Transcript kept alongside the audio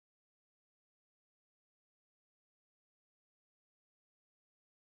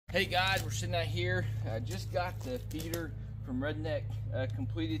Hey guys, we're sitting out here. Just got the feeder from Redneck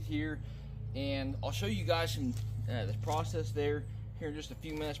completed here, and I'll show you guys some the process there here in just a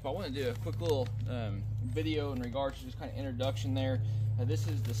few minutes. But I want to do a quick little video in regards to just kind of introduction there. This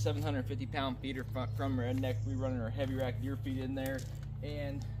is the 750-pound feeder from Redneck. We running our heavy rack deer feed in there,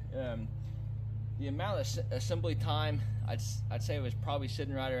 and the amount of assembly time, I'd say it was probably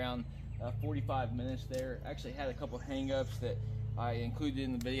sitting right around 45 minutes there. Actually had a couple hang-ups that I included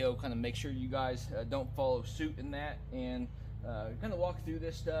in the video, kind of make sure you guys don't follow suit in that, and kind of walk through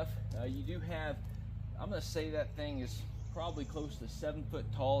this stuff. You do have, I'm going to say that thing is probably close to 7 foot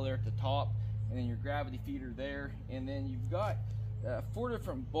tall there at the top, and then your gravity feeder there, and then you've got 4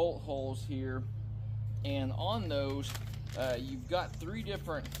 different bolt holes here, and on those you've got three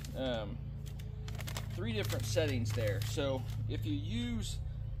different settings there. So if you use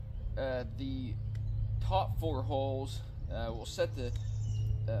the top 4 holes, we'll set the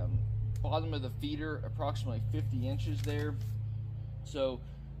bottom of the feeder approximately 50 inches there. So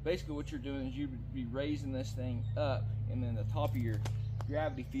basically what you're doing is you'd be raising this thing up, and then the top of your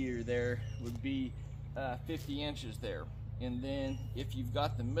gravity feeder there would be 50 inches there. And then if you've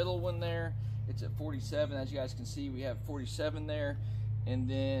got the middle one there, it's at 47. As you guys can see, we have 47 there, and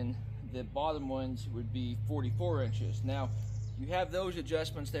then the bottom ones would be 44 inches. Now you have those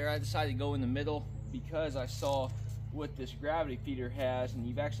adjustments there. I decided to go in the middle because I saw what this gravity feeder has, and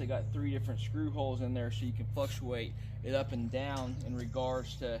you've actually got 3 different screw holes in there, so you can fluctuate it up and down in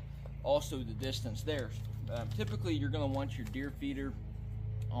regards to also the distance there. Typically you're going to want your deer feeder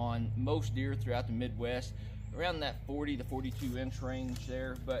on most deer throughout the Midwest around that 40 to 42 inch range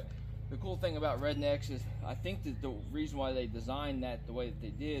there. But the cool thing about Rednecks is, I think that the reason why they designed that the way that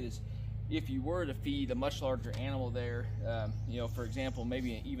they did is, if you were to feed a much larger animal there, you know, for example,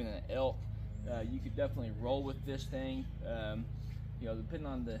 maybe even an elk, you could definitely roll with this thing. You know, depending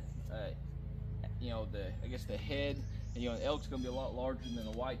on the, you know, I guess the head. And, you know, an elk's going to be a lot larger than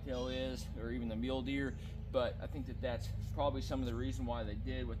a whitetail is, or even a mule deer. But I think that that's probably some of the reason why they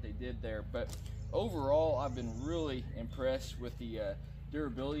did what they did there. But overall, I've been really impressed with the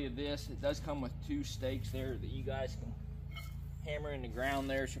durability of this. It does come with 2 stakes there that you guys can hammer in the ground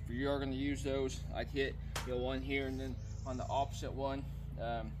there. So if you are going to use those, I'd hit, you know, one here and then on the opposite one.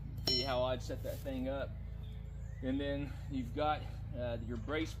 See how I'd set that thing up. And then you've got your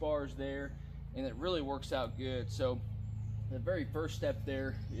brace bars there, and it really works out good. So the very first step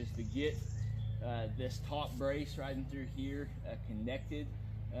there is to get this top brace right in through here connected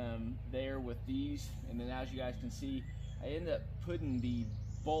there with these. And then as you guys can see, I end up putting the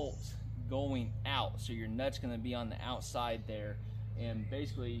bolts going out, so your nut's going to be on the outside there. And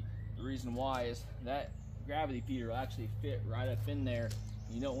basically the reason why is that gravity feeder will actually fit right up in there.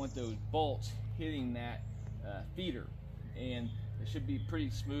 You don't want those bolts hitting that feeder, and it should be pretty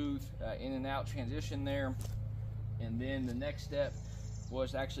smooth in and out transition there. And then the next step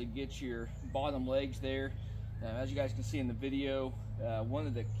was actually get your bottom legs there. As you guys can see in the video, one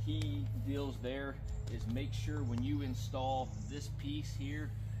of the key deals there is make sure when you install this piece here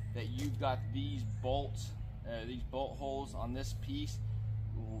that you've got these bolts, these bolt holes on this piece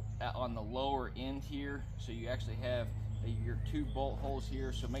on the lower end here. So you actually have your 2 bolt holes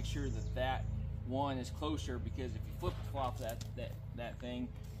here. So make sure that that one is closer, because if you flip flop that thing,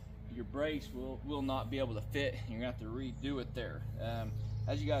 your brace will not be able to fit, and you're gonna have to redo it there.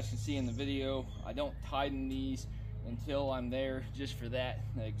 As you guys can see in the video, I don't tighten these until I'm there, just for that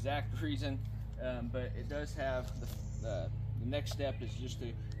exact reason. But it does have the next step is just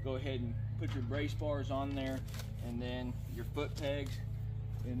to go ahead and put your brace bars on there, and then your foot pegs,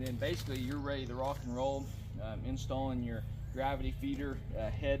 and then basically you're ready to rock and roll. Installing your gravity feeder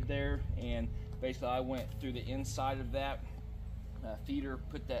head there, and basically I went through the inside of that feeder,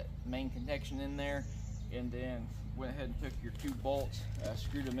 put that main connection in there, and then went ahead and took your 2 bolts,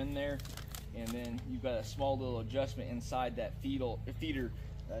 screwed them in there, and then you've got a small little adjustment inside that feeder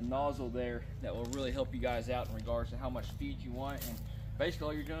nozzle there that will really help you guys out in regards to how much feed you want. And basically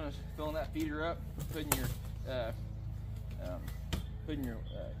all you're doing is filling that feeder up, putting your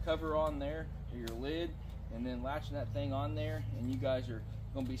cover on there, or your lid, and then latching that thing on there, and you guys are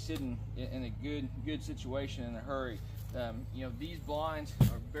going to be sitting in a good situation in a hurry. You know, these blinds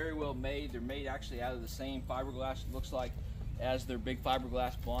are very well made. They're made actually out of the same fiberglass, it looks like, as their big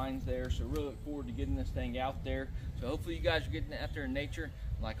fiberglass blinds there. So really look forward to getting this thing out there. So hopefully you guys are getting out there in nature.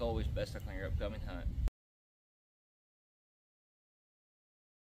 Like always, best luck on your upcoming hunt.